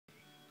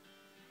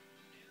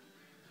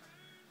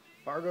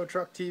Fargo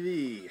Truck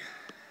TV,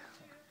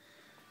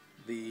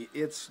 the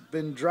It's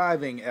Been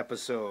Driving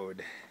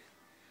episode.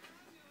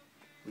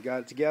 We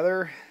got it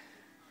together,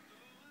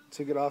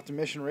 took it off to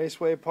Mission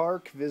Raceway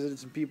Park, visited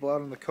some people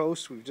out on the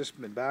coast. We've just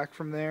been back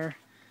from there,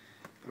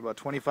 put about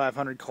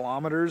 2,500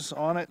 kilometers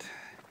on it.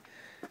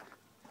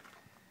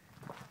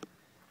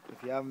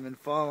 If you haven't been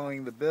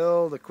following the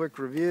build, a quick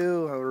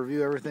review. I'll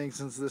review everything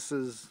since this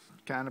is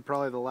kind of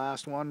probably the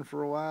last one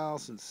for a while,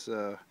 since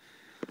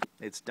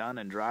it's done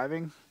and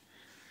driving.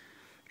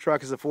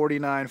 Truck is a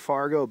 49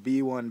 Fargo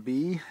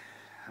B1B.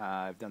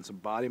 I've done some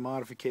body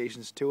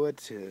modifications to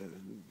it,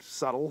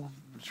 subtle,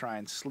 try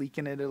and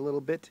sleeken it a little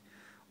bit,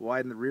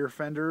 widen the rear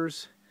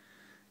fenders,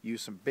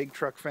 use some big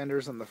truck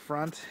fenders on the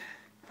front,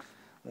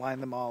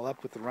 line them all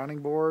up with the running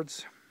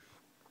boards.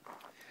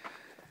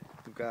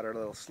 We've got our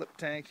little slip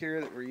tank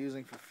here that we're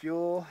using for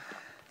fuel.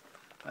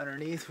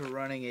 Underneath we're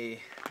running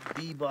a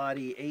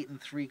B-body 8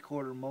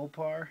 3/4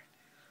 Mopar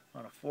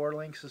on a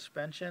 4-link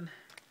suspension.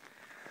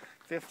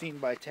 15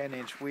 by 10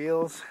 inch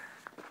wheels.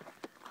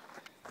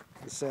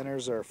 The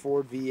centers are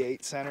Ford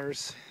V8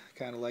 centers,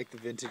 kind of like the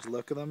vintage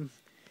look of them.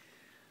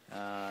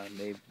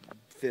 They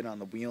fit on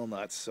the wheel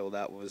nuts, so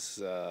that was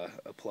a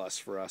plus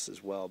for us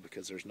as well,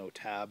 because there's no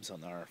tabs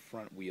on our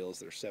front wheels.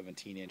 They're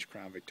 17-inch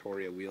Crown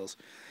Victoria wheels,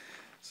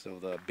 so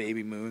the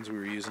baby moons we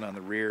were using on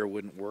the rear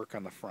wouldn't work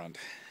on the front.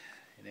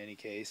 In any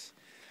case,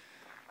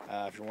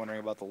 if you're wondering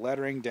about the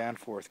lettering,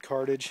 Danforth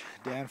cartage.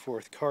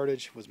 Danforth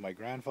cartage was my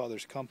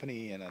grandfather's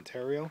company in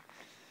Ontario.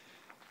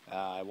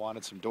 I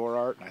wanted some door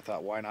art, and I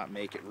thought, why not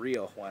make it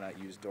real? Why not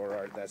use door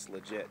art that's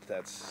legit?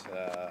 That's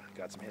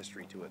got some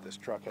history to it. This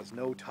truck has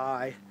no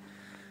tie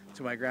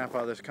to my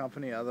grandfather's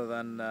company other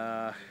than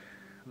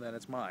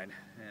it's mine,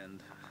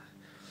 and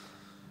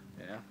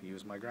yeah, he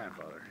was my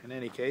grandfather. In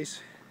any case,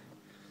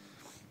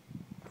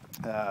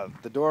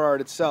 the door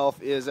art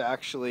itself is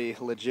actually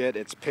legit.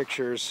 It's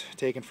pictures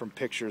taken from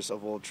pictures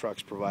of old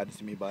trucks provided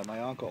to me by my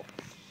uncle.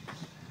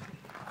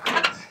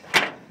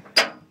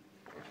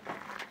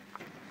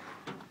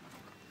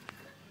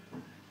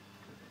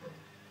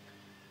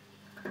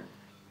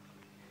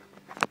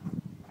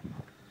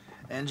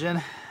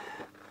 Engine,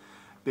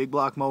 big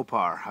block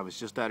Mopar. I was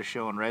just at a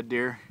show in Red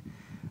Deer.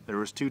 There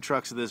was 2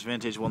 trucks of this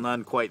vintage, well,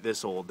 none quite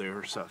this old. There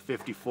was a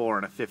 54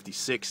 and a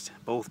 56,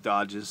 both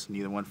Dodges,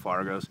 neither one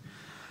Fargos.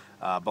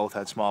 Both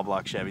had small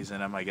block Chevys in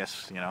them. I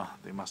guess, you know,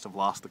 they must have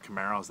lost the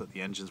Camaros that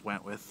the engines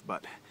went with,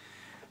 but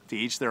to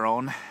each their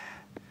own.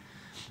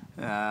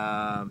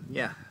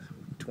 Yeah,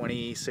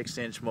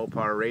 26-inch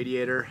Mopar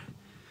radiator,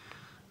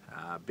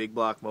 big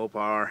block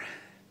Mopar,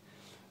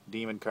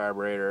 Demon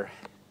carburetor.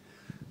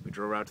 We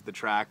drove out to the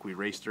track. We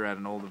raced her at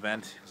an old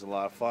event. It was a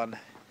lot of fun.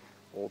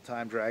 Old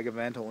time drag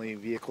event. Only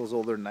vehicles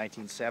older than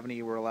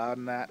 1970 were allowed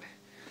in that.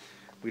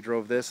 We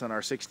drove this on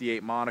our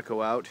 68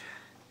 Monaco out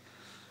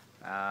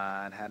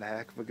and had a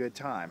heck of a good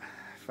time.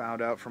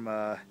 Found out from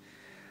a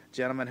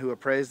gentleman who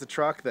appraised the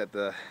truck that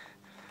the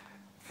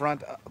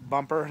front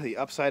bumper, the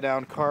upside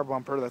down car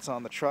bumper that's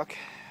on the truck,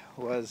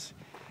 was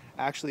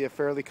actually a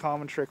fairly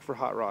common trick for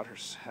hot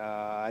rodders.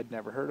 I'd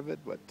never heard of it,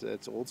 but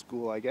it's old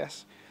school, I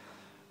guess.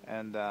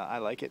 And I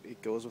like it.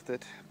 It goes with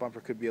it.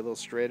 Bumper could be a little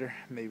straighter.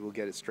 Maybe we'll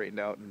get it straightened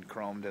out and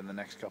chromed in the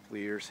next couple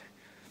of years.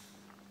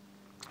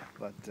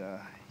 But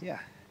yeah,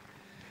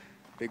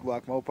 big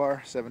block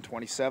Mopar,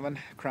 727,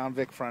 Crown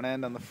Vic front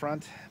end on the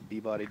front,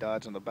 B-body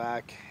Dodge on the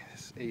back,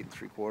 8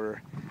 3/4.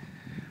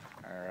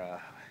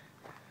 Our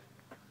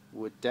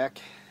wood deck,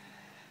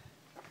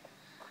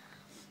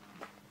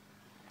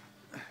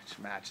 which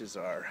matches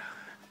our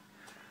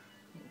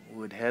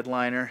wood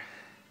headliner.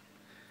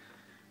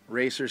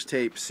 Racer's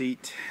tape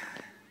seat,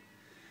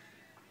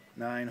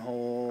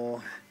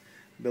 9-hole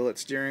billet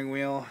steering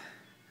wheel,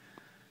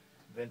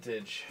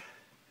 vintage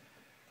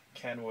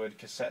Kenwood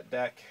cassette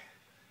deck.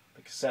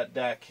 The cassette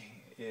deck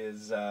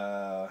is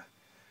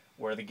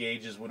where the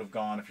gauges would have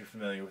gone if you're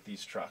familiar with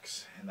these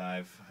trucks, and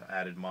I've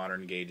added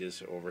modern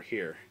gauges over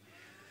here.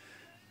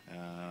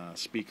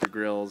 Speaker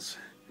grills,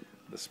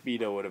 the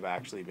Speedo would have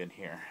actually been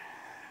here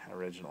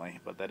originally,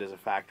 but that is a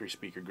factory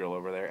speaker grill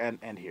over there,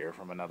 and here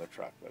from another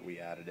truck, but we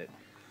added it.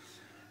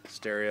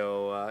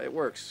 Stereo, it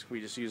works. We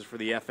just use it for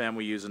the FM.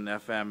 We use an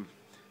FM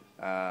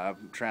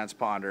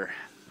transponder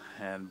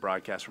and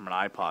broadcast from an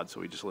iPod, so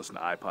we just listen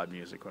to iPod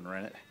music when we're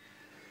in it.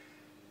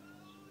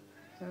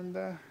 And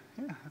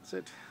yeah, that's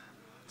it.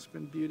 It's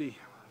been beauty.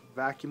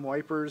 Vacuum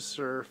wipers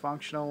are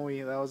functional.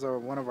 That was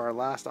one of our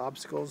last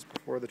obstacles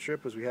before the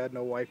trip, was we had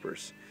no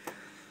wipers.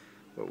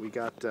 But we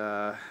got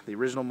the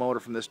original motor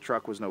from this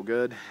truck was no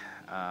good.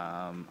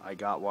 I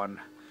got one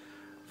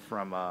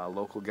from a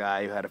local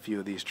guy who had a few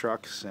of these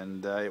trucks,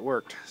 and it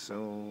worked.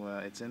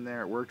 So it's in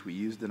there, it worked. We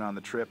used it on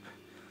the trip,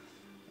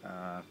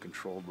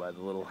 controlled by the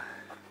little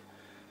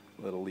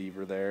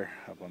lever there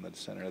up on the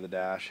center of the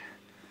dash.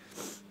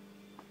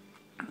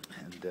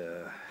 And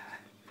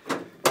put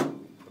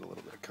a little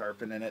bit of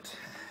carpet in it,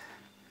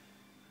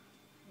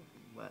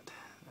 but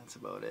that's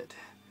about it.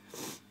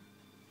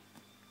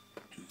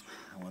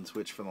 One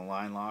switch for the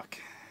line lock.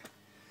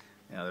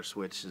 The other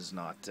switch is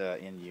not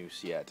in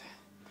use yet.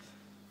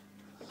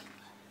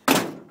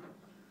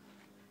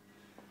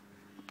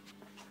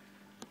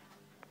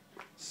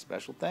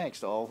 Special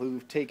thanks to all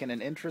who've taken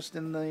an interest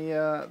in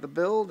the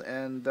build,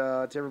 and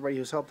to everybody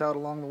who's helped out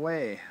along the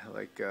way,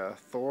 like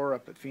Thor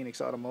up at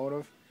Phoenix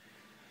Automotive,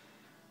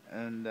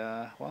 and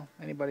well,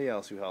 anybody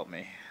else who helped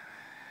me.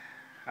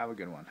 Have a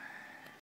good one.